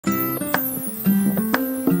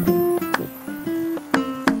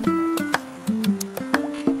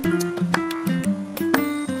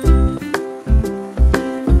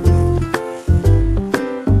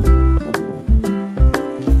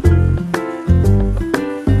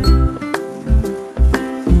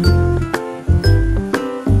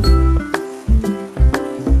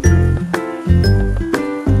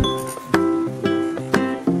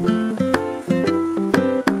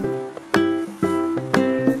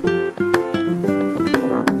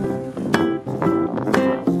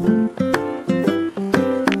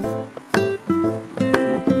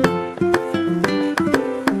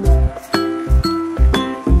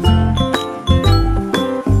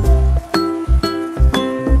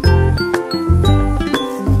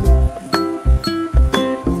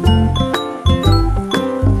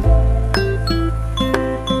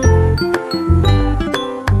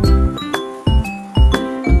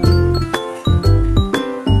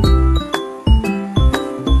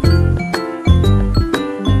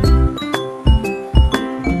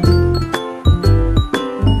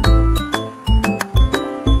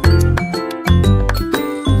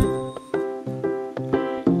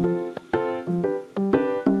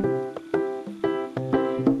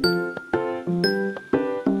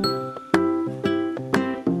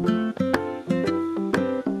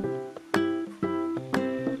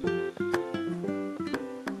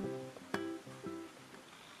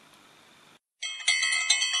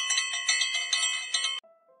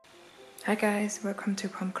Hi guys, welcome to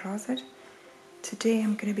POMCLOSET. Today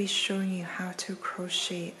I'm going to be showing you how to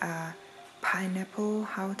crochet a pineapple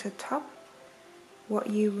halter top.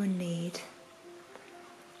 What you will need,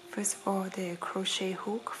 first of all, the crochet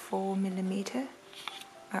hook 4mm.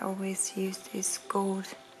 I always use these gold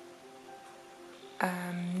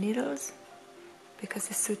needles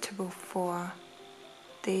because it's suitable for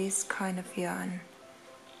this kind of yarn.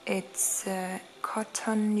 It's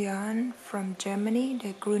cotton yarn from Germany,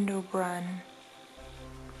 the Gründl brand.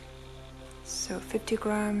 So 50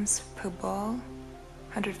 grams per ball,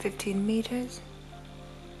 115 meters,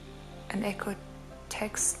 an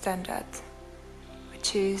Eco-Tex standard,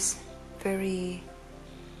 which is very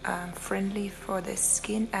friendly for the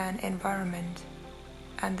skin and environment.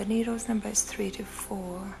 And the needles number is 3 to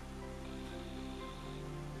 4.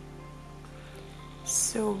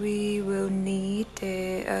 So we will need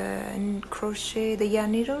the crochet, the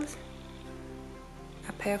yarn needles,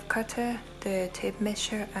 a pair of cutter, the tape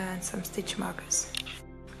measure, and some stitch markers.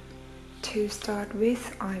 To start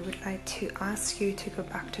with, I would like to ask you to go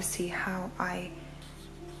back to see how I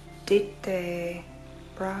did the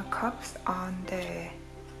bra cups on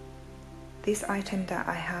this item that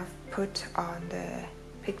I have put on the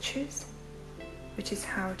pictures, which is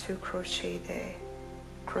how to crochet the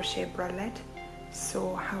crochet bralette.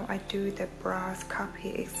 So how I do the bra's copy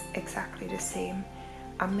is exactly the same.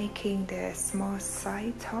 I'm making the small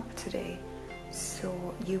side top today,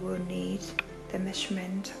 so you will need the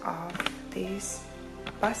measurement of this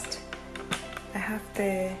bust. I have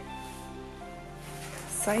the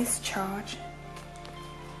size chart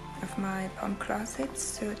of my POMCLOSET.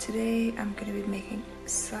 So today I'm going to be making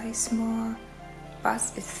size small.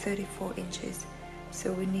 Bust is 34 inches,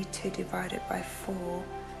 so we need to divide it by 4.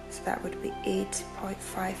 So that would be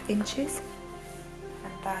 8.5 inches,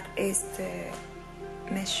 and that is the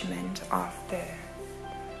measurement of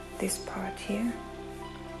this part here.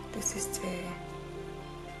 This is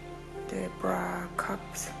the bra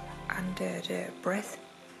cups under the breast.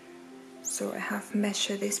 So I have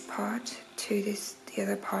measured this part to the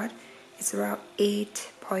other part. It's around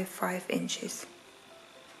 8.5 inches,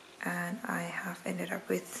 and I have ended up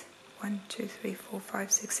with 1, 2, 3, 4,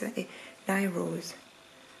 5, 6, 7, 8, 9 rows.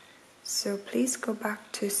 So please go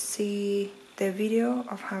back to see the video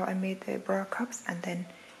of how I made the bra cups, and then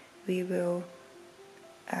we will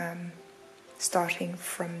starting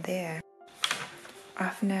from there. I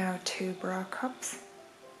have now 2 bra cups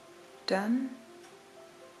done,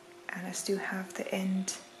 and I still have the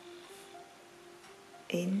end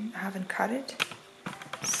in. I haven't cut it,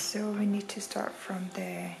 so we need to start from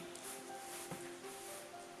the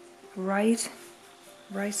right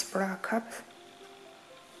bra cup.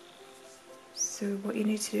 So what you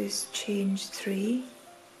need to do is change 3.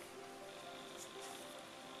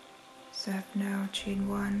 So I've now chain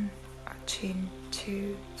 1, chain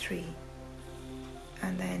 2, 3,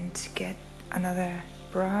 and then to get another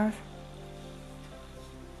bra,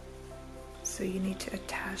 so you need to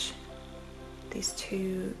attach these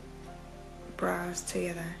 2 bras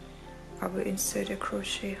together. I will insert a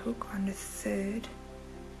crochet hook on the third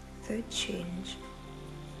change,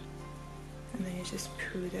 and then you just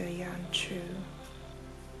pull the yarn through,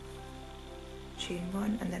 chain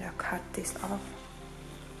 1, and then I'll cut this off.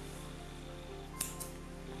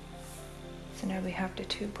 So now we have the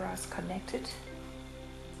 2 bras connected.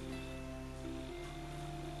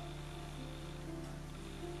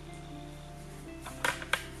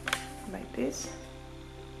 Like this.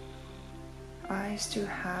 I still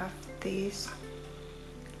have this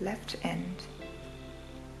left end.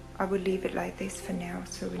 I will leave it like this for now,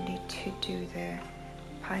 so we need to do the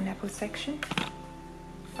pineapple section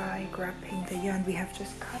by grabbing the yarn we have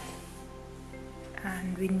just cut,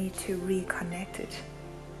 and we need to reconnect it.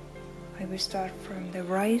 I will start from the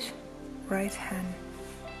right hand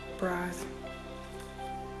bras.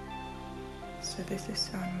 So this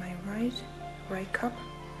is on my right cup,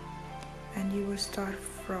 and you will start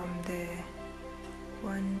from the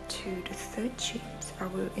 1 to the 3rd chains. I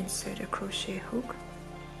will insert a crochet hook,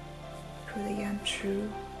 pull the yarn through,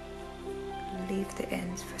 leave the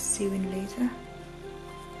ends for sewing later.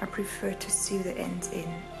 I prefer to sew the ends in,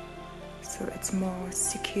 so it's more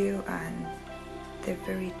secure and they're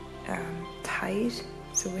very tight,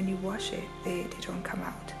 so when you wash it they don't come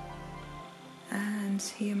out. And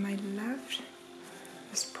here my left,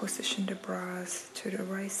 just position the bras to the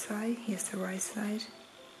right side. Here's the right side,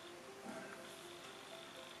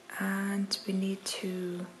 and we need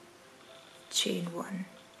to chain 1,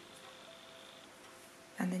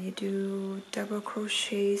 and then you do double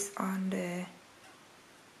crochets on the,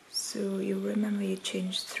 so you remember you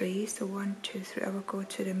changed 3, so 1, 2, 3. I will go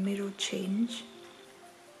to the middle change,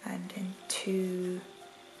 and then do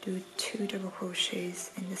 2 double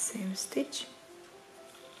crochets in the same stitch,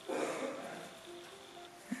 and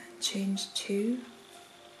change 2,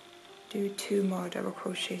 do 2 more double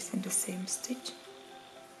crochets in the same stitch,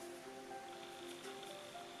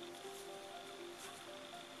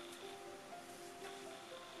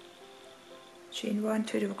 chain 1,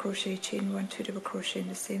 2 double crochet, chain 1, 2 double crochet in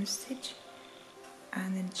the same stitch,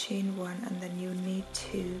 and then chain 1, and then you need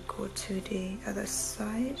to go to the other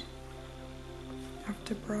side of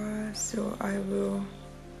the bra. So I will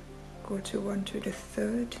go to 1 to the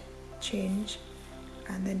 3rd, change,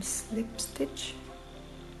 and then slip stitch,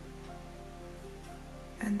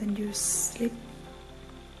 and then you slip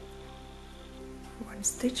 1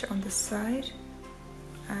 stitch on the side,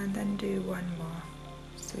 and then do 1 more.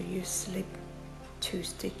 So you slip 2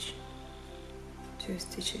 stitches,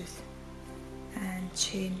 and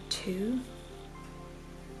chain 2,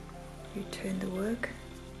 you turn the work,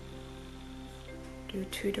 do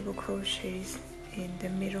 2 double crochets in the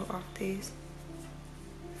middle of these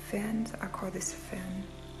fans. I call this a fan.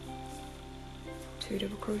 2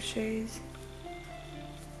 double crochets,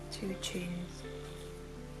 2 chains,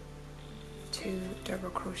 2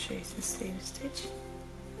 double crochets in the same stitch,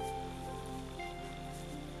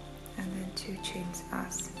 and then 2 chains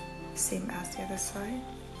same as the other side.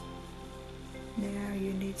 Now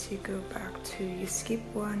you need to go back to, you skip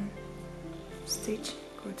 1 stitch,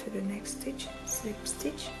 go to the next stitch, slip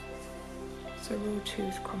stitch, so row 2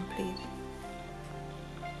 is complete.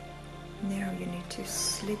 Now you need to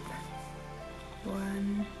slip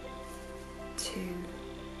 1, 2,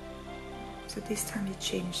 so this time you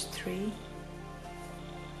change 3,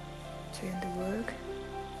 turn the work,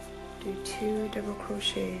 do 2 double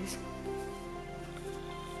crochets,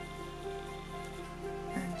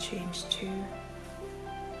 and change 2,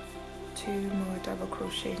 2 more double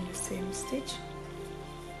crochet in the same stitch,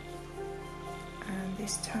 and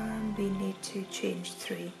this time we need to change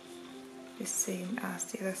 3, the same as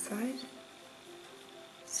the other side.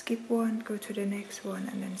 Skip 1, go to the next one,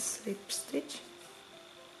 and then slip stitch,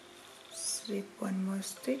 slip 1 more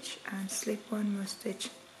stitch, and slip 1 more stitch,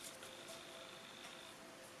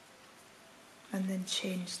 and then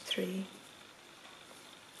change 3,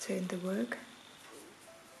 turn the work.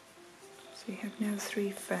 So you have now 3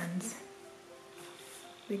 fans.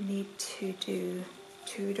 We need to do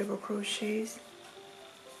 2 double crochets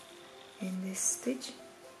in this stitch,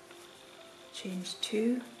 change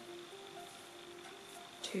 2,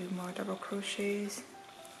 2 more double crochets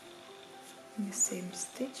in the same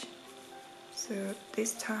stitch. So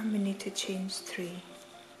this time we need to change 3,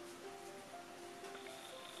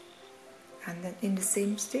 and then in the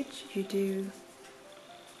same stitch you do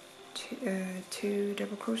 2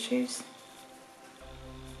 double crochets,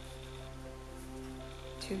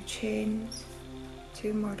 2 chains,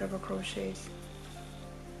 2 more double crochets.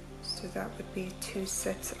 So that would be 2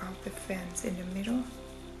 sets of the fans in the middle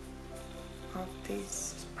of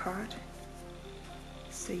this part.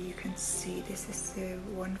 So you can see this is the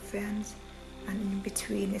 1 fans, and in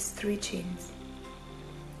between is 3 chains,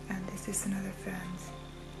 and this is another fans.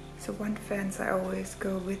 So 1 fans I always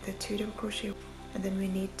go with the 2 double crochet, and then we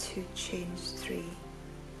need to change 3,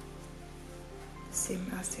 same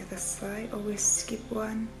as the other side. Always skip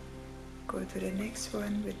 1, go to the next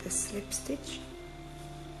one with the slip stitch,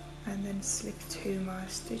 and then slip 2 more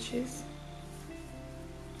stitches,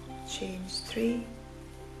 change 3,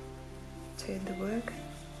 turn the work.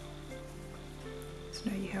 So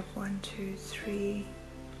now you have 1, 2, 3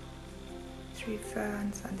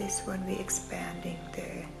 fans, and this one we're expanding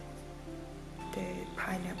the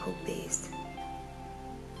pineapple base.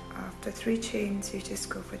 After 3 chains, you just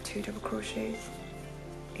go for 2 double crochets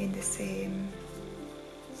in the same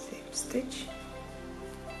stitch,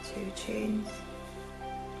 2 chains,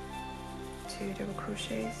 2 double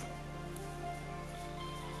crochets,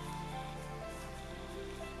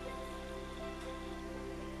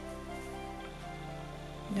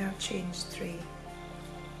 now change 3,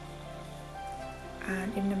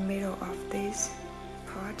 and in the middle of this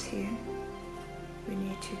part here we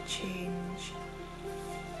need to change,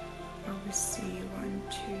 obviously 1,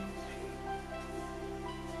 2,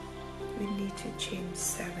 3, we need to change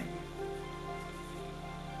 7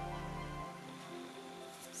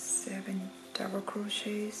 double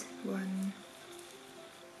crochets, 1,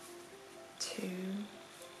 2,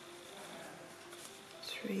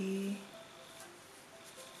 3,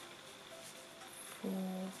 4,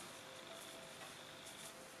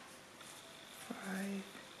 5,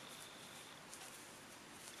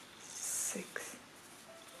 6,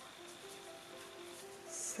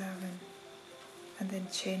 7, and then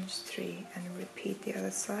change 3 and repeat the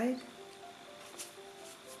other side.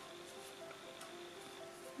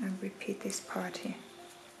 and repeat this part here.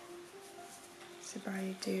 So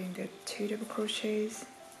by doing the 2 double crochets,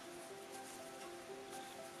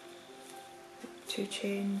 2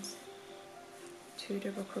 chains, 2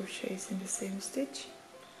 double crochets in the same stitch,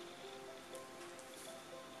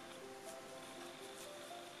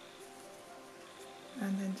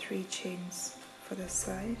 and then 3 chains for the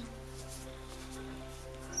side.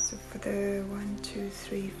 So for the 1, 2,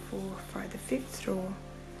 3, 4, 5, the 5th row,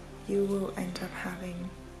 you will end up having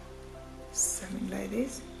something like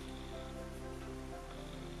this.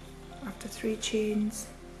 After 3 chains,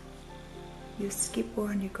 you skip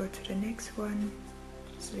one, you go to the next one,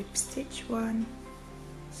 slip stitch 1,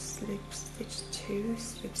 slip stitch 2,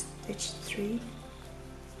 slip stitch 3,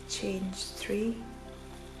 change 3,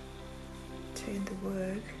 turn the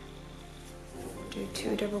work, do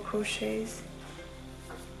 2 double crochets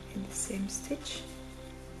in the same stitch,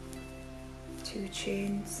 2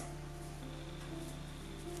 chains,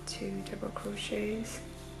 2 double crochets,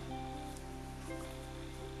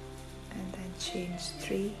 and then change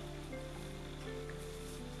 3.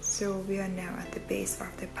 So we are now at the base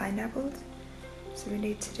of the pineapple. So we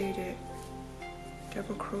need to do the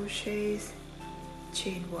double crochets,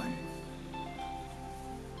 chain 1,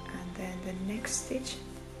 and then the next stitch,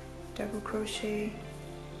 double crochet,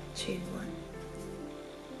 chain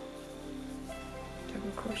 1,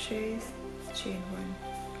 double crochets, chain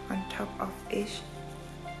 1 on top of each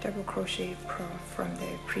double crochet from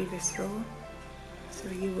the previous row. So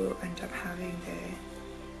you will end up having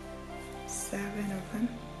the 7 of them,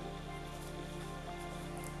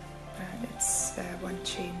 and it's 1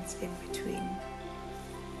 chains in between.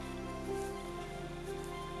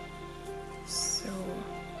 So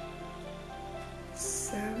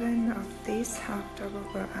 7 of these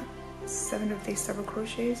 7 of these double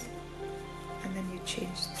crochets, and then you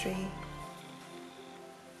change 3.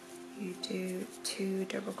 You do 2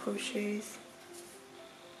 double crochets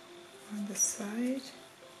on the side,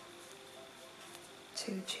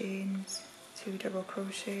 2 chains, 2 double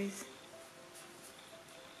crochets,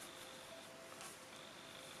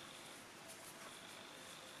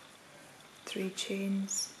 three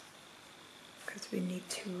chains, because we need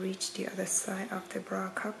to reach the other side of the bra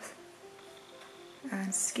cup,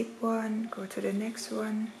 and skip 1, go to the next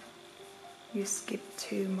one, you skip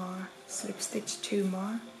 2 more, slip stitch 2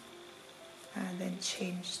 more, and then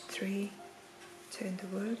change 3, turn the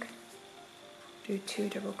work, do 2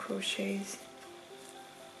 double crochets,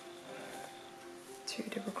 2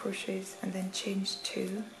 double crochets, and then change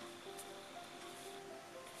 2,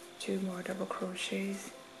 2 more double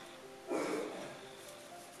crochets,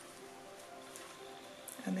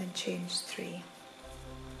 and then change 3.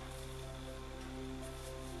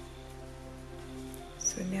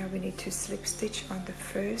 So now we need to slip stitch on the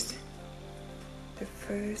first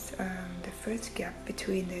gap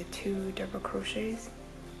between the 2 double crochets,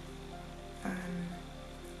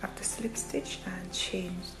 after slip stitch, and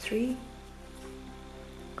change 3,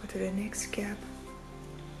 go to the next gap,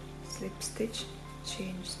 slip stitch,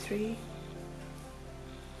 change 3,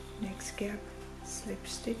 next gap, slip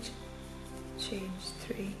stitch, change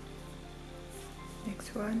 3,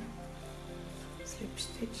 next one, slip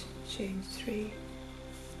stitch, change 3,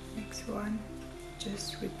 next one,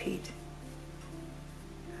 just repeat.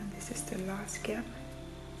 And this is the last gap.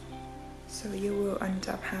 So you will end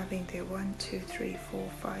up having the 1, 2, 3, 4,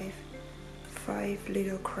 5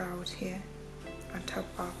 little crowds here on top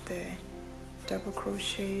of the double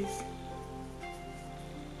crochets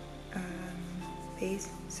base.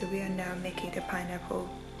 So we are now making the pineapple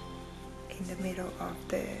in the middle of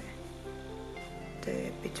the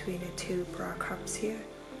between the 2 bra cups here.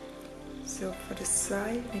 So for the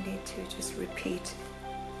side, we need to just repeat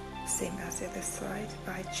same as the other side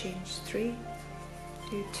by change 3,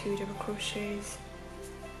 do 2 double crochets,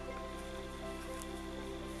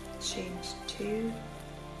 change 2,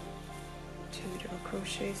 2 double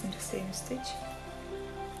crochets in the same stitch,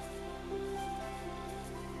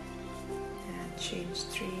 and change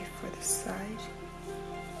 3 for the side,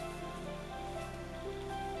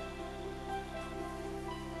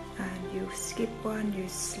 and you skip 1, you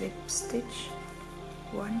slip stitch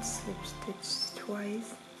 1, slip stitch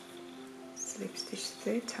twice, slip stitch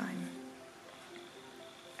 3rd time,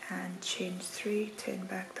 and change 3, turn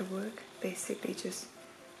back the work. Basically just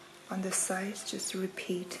on the sides, just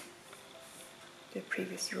repeat the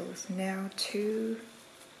previous rows. Now 2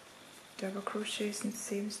 double crochets in the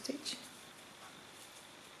same stitch,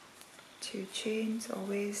 2 chains,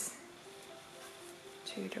 always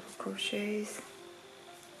 2 double crochets,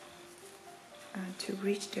 and to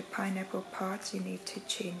reach the pineapple parts you need to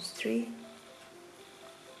change 3,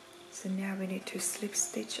 So now we need to slip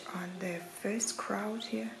stitch on the first crowd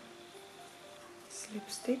here, slip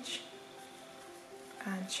stitch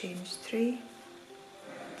and change 3,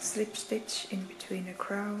 slip stitch in between the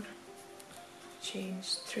crowd,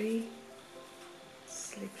 change 3,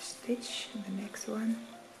 slip stitch in the next one,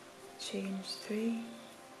 change 3,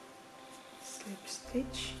 slip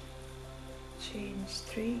stitch, change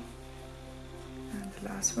 3, and the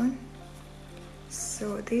last one.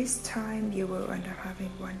 So this time you will end up having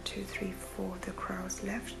 1, 2, 3, 4 the crowds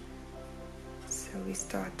left. So we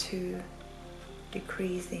start to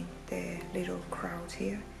decreasing the little crowd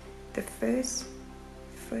here. The first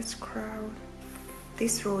crowd,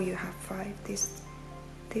 this row you have 5,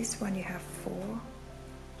 this one you have 4,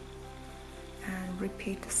 and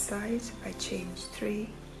repeat the sides by change 3,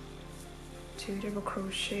 2 double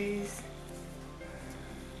crochets,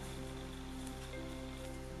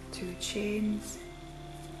 2 chains,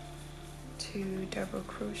 2 double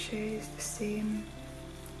crochets, the same,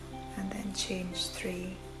 and then change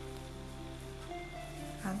 3,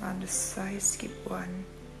 and on the side skip 1,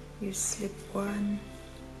 you slip 1,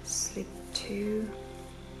 slip 2,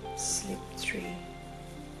 slip 3,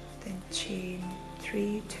 then chain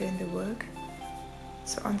 3, turn the work.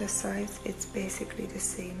 So on the sides it's basically the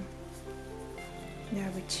same. Now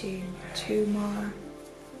we chain 2 more,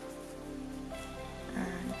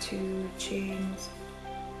 and 2 chains,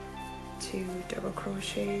 2 double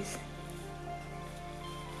crochets,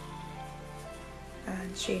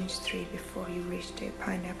 and change 3 before you reach the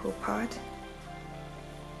pineapple part,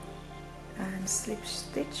 and slip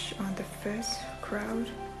stitch on the first crowd,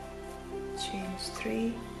 change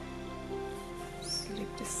 3,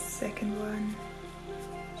 slip the second one,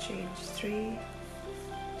 change 3,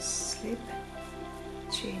 slip,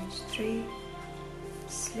 change 3,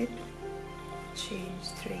 slip, change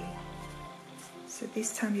 3. So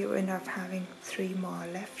this time you end up having 3 more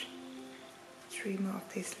left, 3 more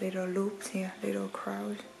of these little loops here, little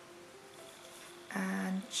crowd,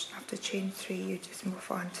 and after chain 3 you just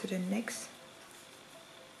move on to the next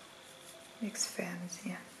fans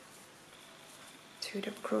here. 2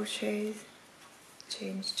 double crochets,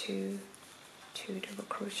 change 2, 2 double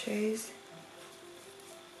crochets,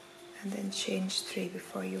 and then change 3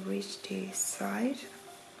 before you reach the side.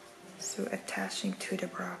 So attaching to the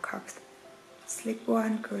bra cups, slip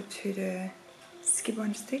 1, go to the, skip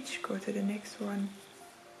 1 stitch, go to the next one,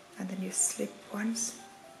 and then you slip once,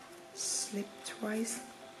 slip twice,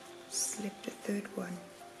 slip the third one,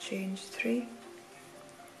 change 3,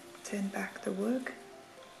 turn back the work,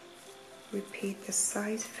 repeat the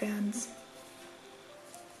side fans,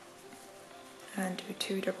 and do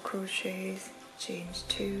 2 double crochets, change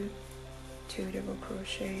 2, 2 double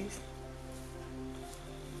crochets.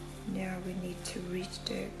 Now we need to reach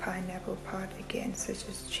the pineapple part again, so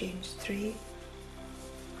just change 3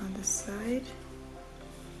 on the side,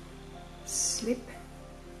 slip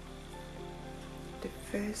the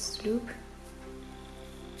first loop,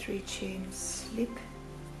 3 chains, slip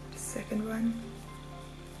the second one,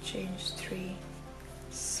 change 3,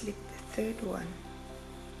 slip the third one,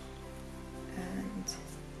 and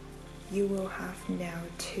you will have now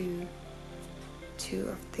two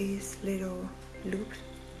of these little loops,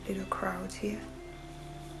 little crowds here.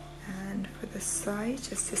 And for the side,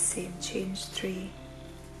 just the same, change 3,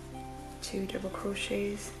 2 double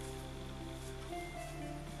crochets,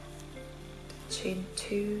 chain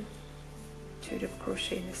 2, 2 double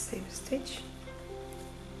crochet in the same stitch,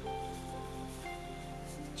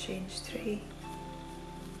 change 3,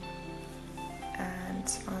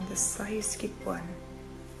 and on the side you skip 1,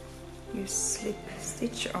 you slip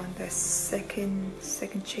stitch on the second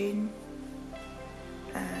chain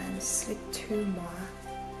and slip 2 more.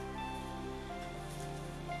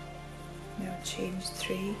 Now change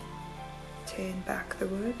 3, turn back the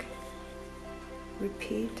work,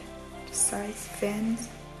 repeat the side fans,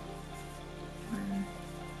 1,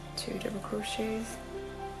 2 double crochets,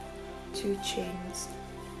 2 chains,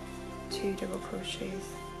 2 double crochets,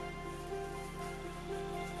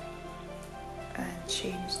 and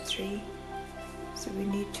change 3. So we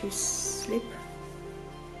need to slip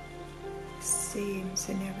the same,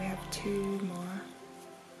 so now we have 2 more,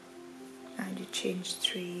 and you change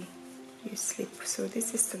 3, you slip. So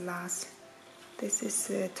this is the last, this is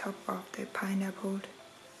the top of the pineapple.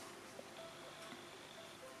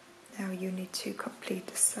 Now you need to complete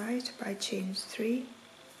the side by change 3,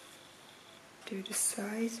 do the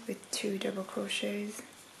sides with 2 double crochets,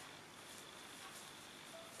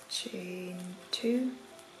 chain 2,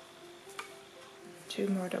 2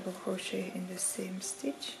 more double crochet in the same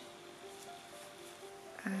stitch,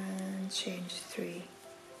 and change 3.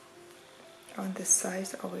 On the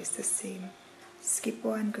sides always the same, skip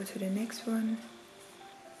one, go to the next one,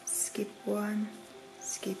 skip one,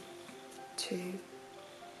 skip two,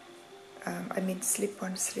 slip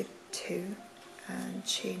one, slip two, and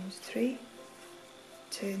chain three,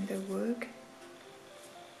 turn the work,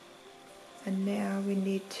 and now we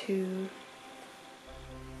need to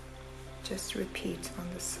just repeat on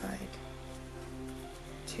the side.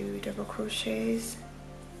 2 double crochets,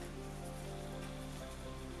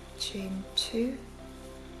 chain 2,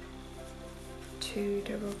 2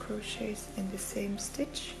 double crochets in the same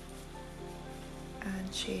stitch,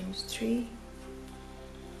 and chain 3.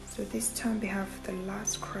 So this time we have the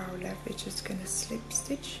last crow left, we're just gonna slip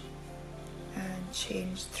stitch and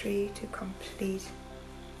chain 3 to complete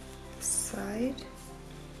the side.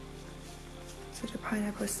 So the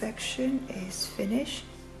pineapple section is finished,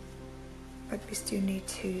 but we still need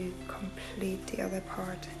to complete the other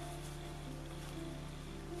part.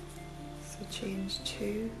 So chain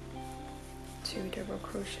 2, 2 double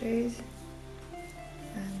crochets,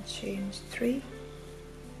 and chain 3.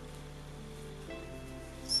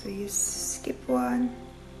 So you skip one,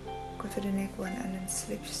 go to the next one, and then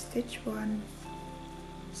slip stitch one,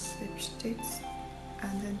 slip stitch,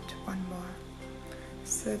 and then one more.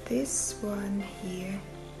 So this one here,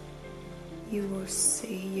 you will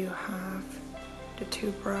see you have the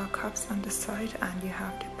 2 bra cups on the side and you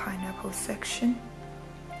have the pineapple section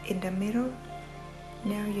in the middle.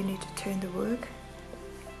 Now you need to turn the work.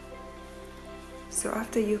 So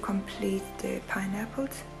after you complete the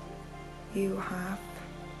pineapples, you have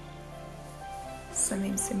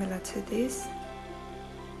something similar to this.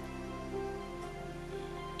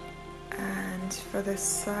 And for the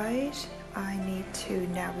side,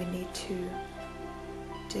 now we need to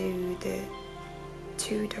do the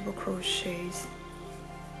 2 double crochets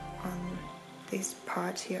on this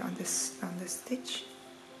part here on the stitch.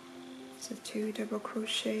 So 2 double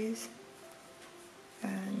crochets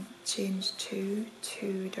and chain 2,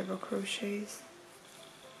 2 double crochets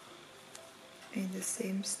in the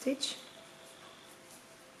same stitch,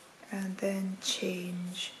 and then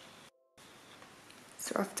change.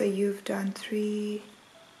 So after you've done three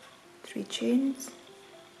chains,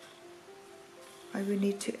 I will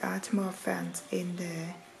need to add more fans in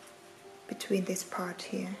between this part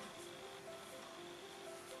here.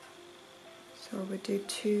 So we do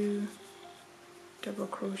 2 double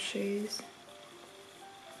crochets,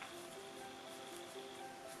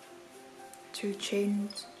 2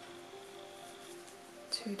 chains,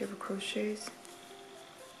 2 double crochets.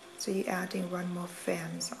 So you're adding one more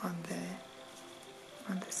fans on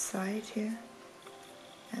the side here,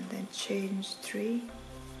 and then chain 3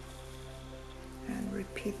 and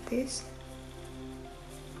repeat this.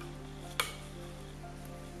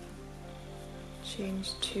 Chain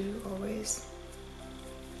 2 always.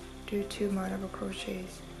 Do 2 more double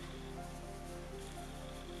crochets.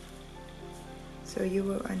 So you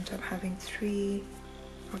will end up having 3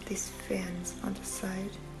 of these fans on the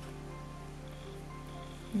side.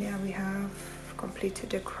 Now we have completed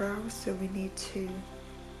the crown, so we need to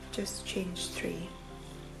just change 3.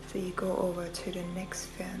 So you go over to the next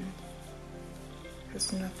fan.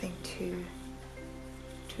 There's nothing to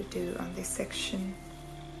do on this section.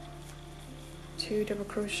 2 double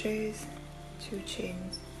crochets, 2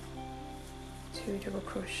 chains, 2 double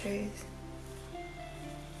crochets,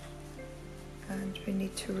 and we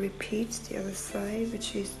need to repeat the other side,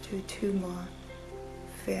 which is do 2 more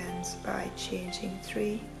fans by changing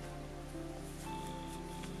 3,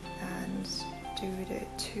 and do the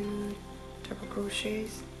 2 double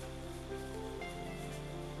crochets,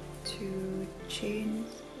 2 chains,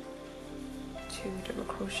 2 double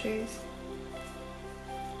crochets,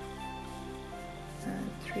 and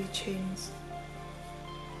 3 chains.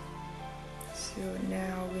 So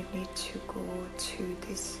now we need to go to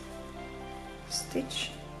this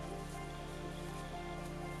stitch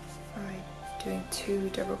by doing 2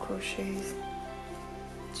 double crochets,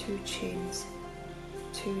 2 chains,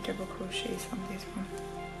 2 double crochets on this one,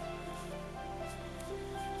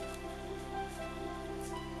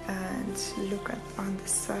 and look at on the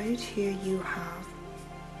side here you have,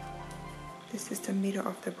 this is the middle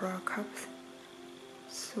of the bra cup.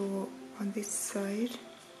 So on this side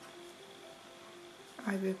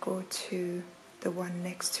I will go to the one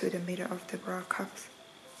next to the middle of the bra cups.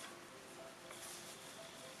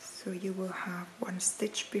 So you will have 1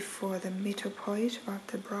 stitch before the middle point of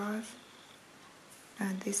the bras,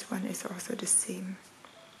 and this one is also the same.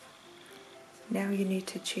 Now you need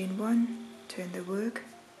to chain 1, turn the work,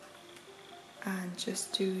 and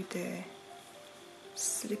just do the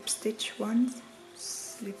slip stitch once,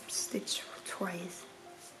 slip stitch twice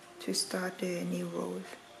to start the new row.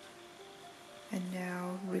 And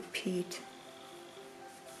now repeat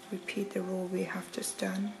repeat the row we have just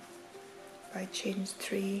done by chain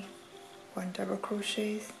 3, 1 double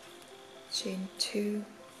crochets, chain 2,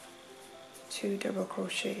 2 double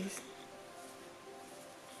crochets,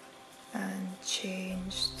 and chain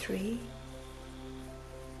 3.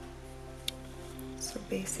 So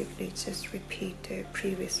basically just repeat the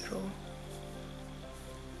previous row.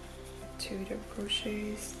 2 double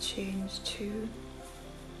crochets, chain 2,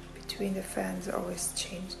 between the fans always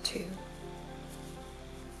chain 2.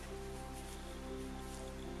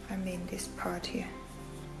 I mean this part here,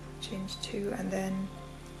 chain 2, and then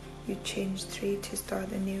you chain 3 to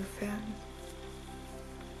start a new fan,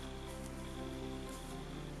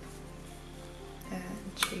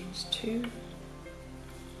 and chain 2.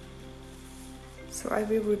 So I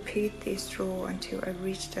will repeat this row until I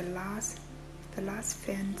reach the last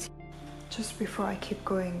fan. Just before I keep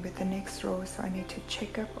going with the next row, so I need to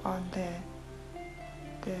check up on the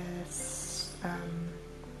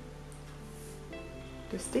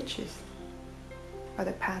stitches or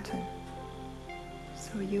the pattern.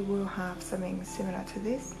 So you will have something similar to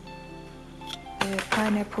this. The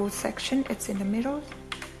pineapple section, it's in the middle,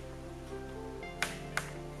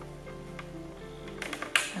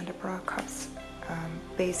 and the bra cups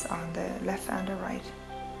based on the left and the right.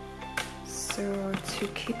 So to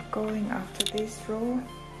keep going after this row,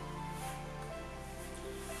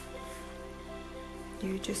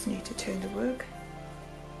 you just need to turn the work,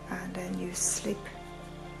 and then you slip.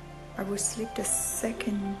 I will slip the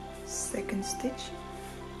second stitch,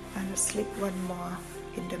 and I'll slip one more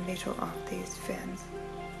in the middle of these fans.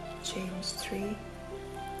 Chain 3,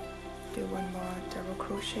 do one more double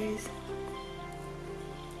crochets,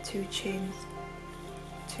 2 chains,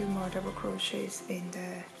 2 more double crochets in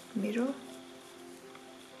the middle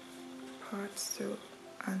part. So,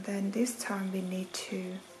 and then this time we need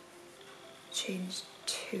to chain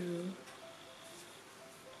 2,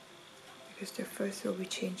 because the first row we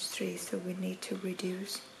changed 3, so we need to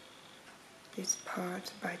reduce this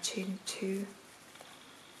part by chain 2,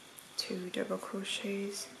 2 double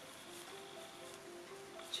crochets,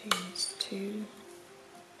 chains 2,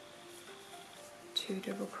 2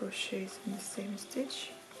 double crochets in the same stitch,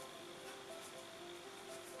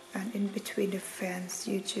 and in between the fans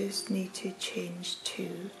you just need to change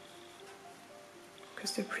 2,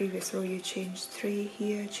 because the previous row you changed 3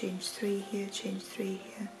 here, change 3 here, change 3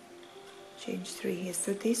 here, change 3 here.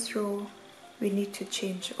 So this row we need to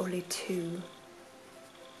change only 2,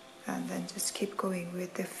 and then just keep going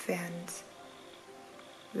with the fans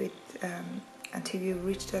with until you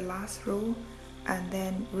reach the last row, and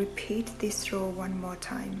then repeat this row one more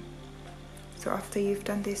time. So after you've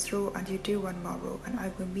done this row, and you do one more row, and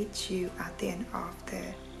I will meet you at the end of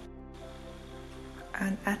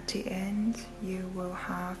and at the end you will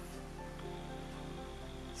have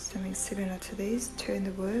something similar to this. Turn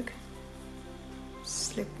the work,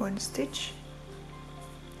 slip 1 stitch,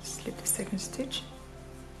 slip the second stitch,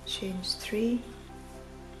 chain 3,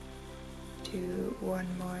 do 1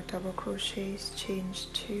 more double crochets, chain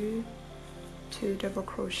 2, 2 double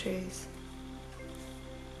crochets,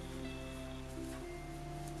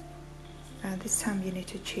 and this time you need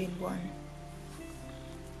to chain 1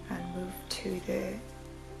 and move to the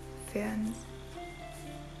fans.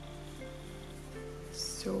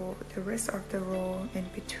 So the rest of the row in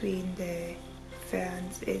between the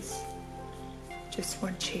fans is just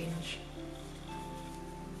 1 change.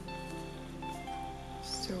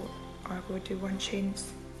 So I will do 1 change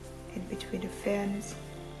in between the fans,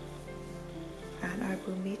 and I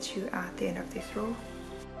will meet you at the end of this row.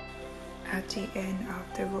 At the end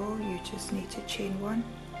of the row you just need to chain 1,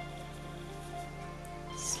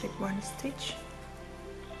 slip 1 stitch,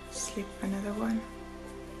 slip another 1,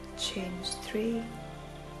 chain 3,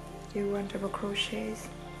 do 1 double crochets,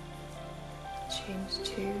 chain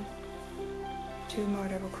 2, 2 more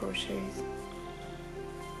double crochets.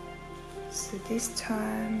 So this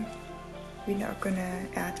time we're not gonna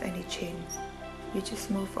add any chains. You just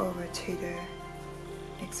move over to the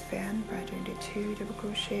next fan by doing the 2 double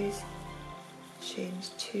crochets, chain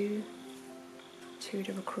 2, 2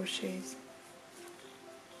 double crochets.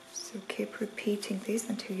 So keep repeating this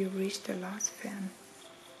until you reach the last fan.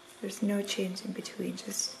 There's no change in between,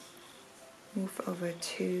 just move over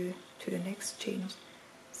to the next change,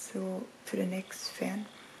 so to the next fan.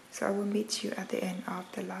 So I will meet you at the end of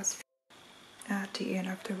the last fan. At the end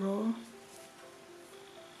of the row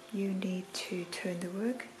you need to turn the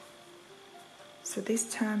work. So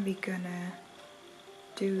this time we're gonna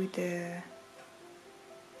do the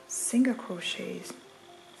single crochets.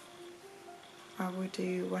 I will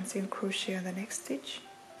do 1 single crochet on the next stitch,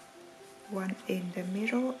 1 in the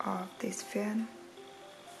middle of this fan,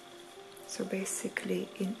 So basically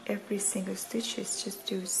in every single stitches just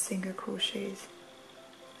do single crochets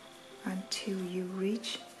until you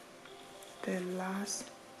reach the last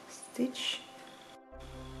stitch.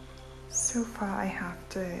 So far I have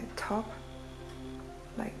the top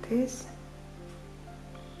like this,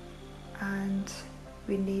 and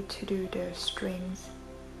we need to do the strings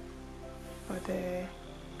for the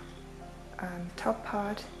top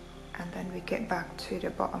part, and then we get back to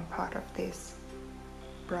the bottom part of this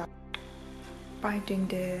bra. By doing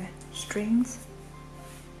the strings,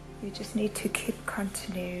 you just need to keep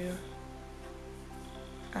continue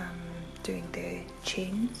doing the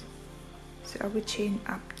chains. So I will chain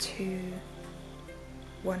up to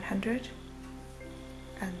 100,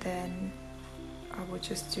 and then I will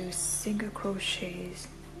just do single crochets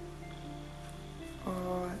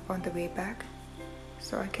or on the way back.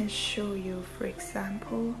 So I can show you, for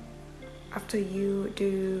example, after you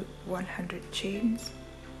do 100 chains,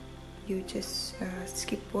 you just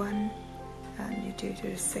skip one and you do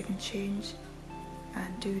the second chain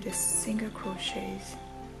and do the single crochets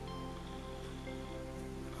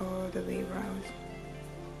all the way around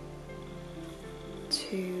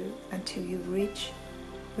until you reach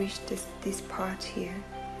this part here,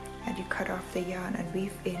 and you cut off the yarn and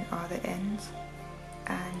weave in all the ends,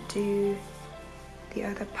 and do the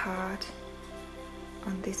other part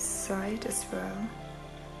on this side as well.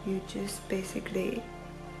 You just basically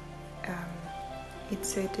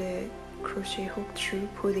insert the crochet hook through,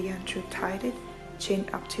 pull the yarn through, tie it, chain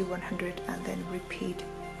up to 100, and then repeat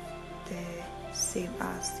the same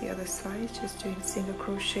as the other side, just doing single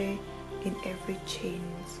crochet in every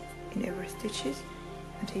chains, in every stitches,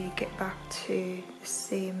 until you get back to the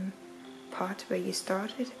same part where you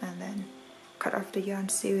started, and then cut off the yarn,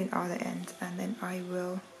 sew in all the ends, and then I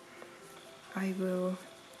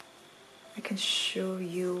can show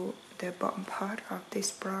you the bottom part of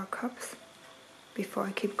this bra cups before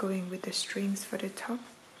I keep going with the strings for the top.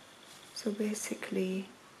 So basically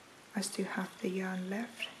I still have the yarn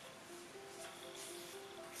left,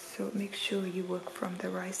 so make sure you work from the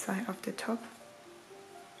right side of the top,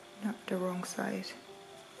 not the wrong side.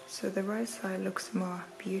 So the right side looks more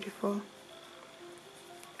beautiful.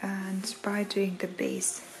 And by doing the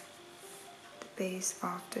base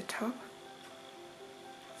of the top,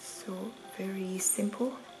 so very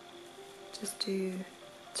simple, just do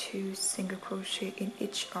 2 single crochet in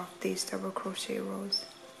each of these double crochet rows.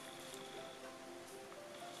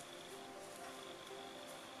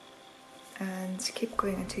 And keep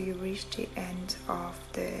going until you reach the end of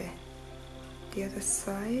the other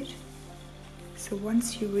side. So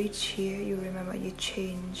once you reach here, you remember you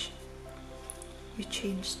change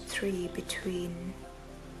 3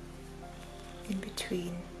 in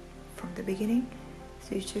between from the beginning.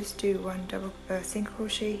 So you just do one single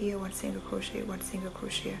crochet here, one single crochet, one single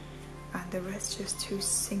crochet, and the rest just 2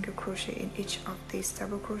 single crochet in each of these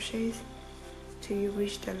double crochets till you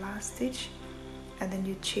reach the last stitch, and then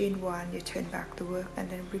you chain 1, you turn back the work, and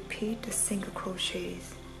then repeat the single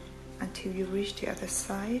crochets until you reach the other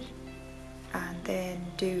side, and then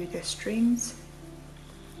do the strings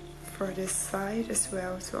for this side as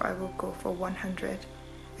well. So I will go for 100,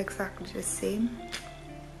 exactly the same.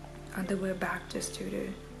 On the way back, just do the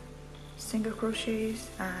single crochets,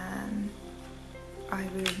 and I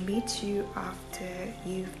will meet you after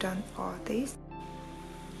you've done all these.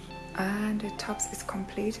 And the tops is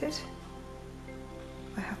completed.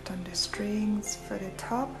 I have done the strings for the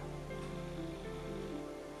top,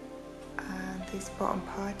 and this bottom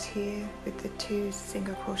part here with the 2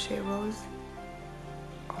 single crochet rows,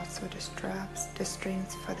 also the straps, the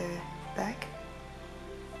strings for the back.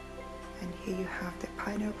 And here you have the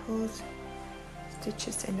pineapples,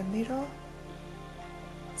 stitches in the middle.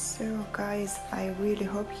 So guys, I really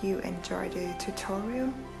hope you enjoyed the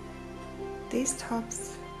tutorial. These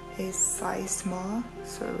tops is size small,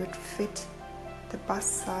 so it would fit the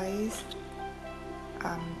bust size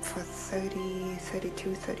for 30,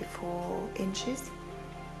 32, 34 inches.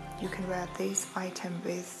 You can wear this item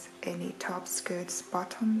with any top, skirts,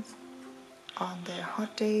 bottoms on the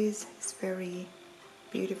hot days. It's very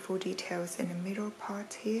beautiful details in the middle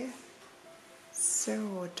part here.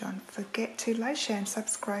 So don't forget to like, share and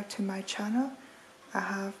subscribe to my channel. I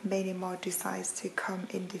have many more designs to come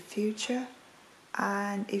in the future,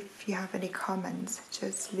 and if you have any comments,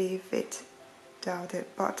 just leave it down the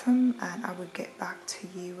bottom and I will get back to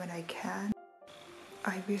you when I can.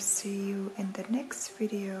 I will see you in the next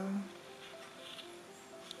video.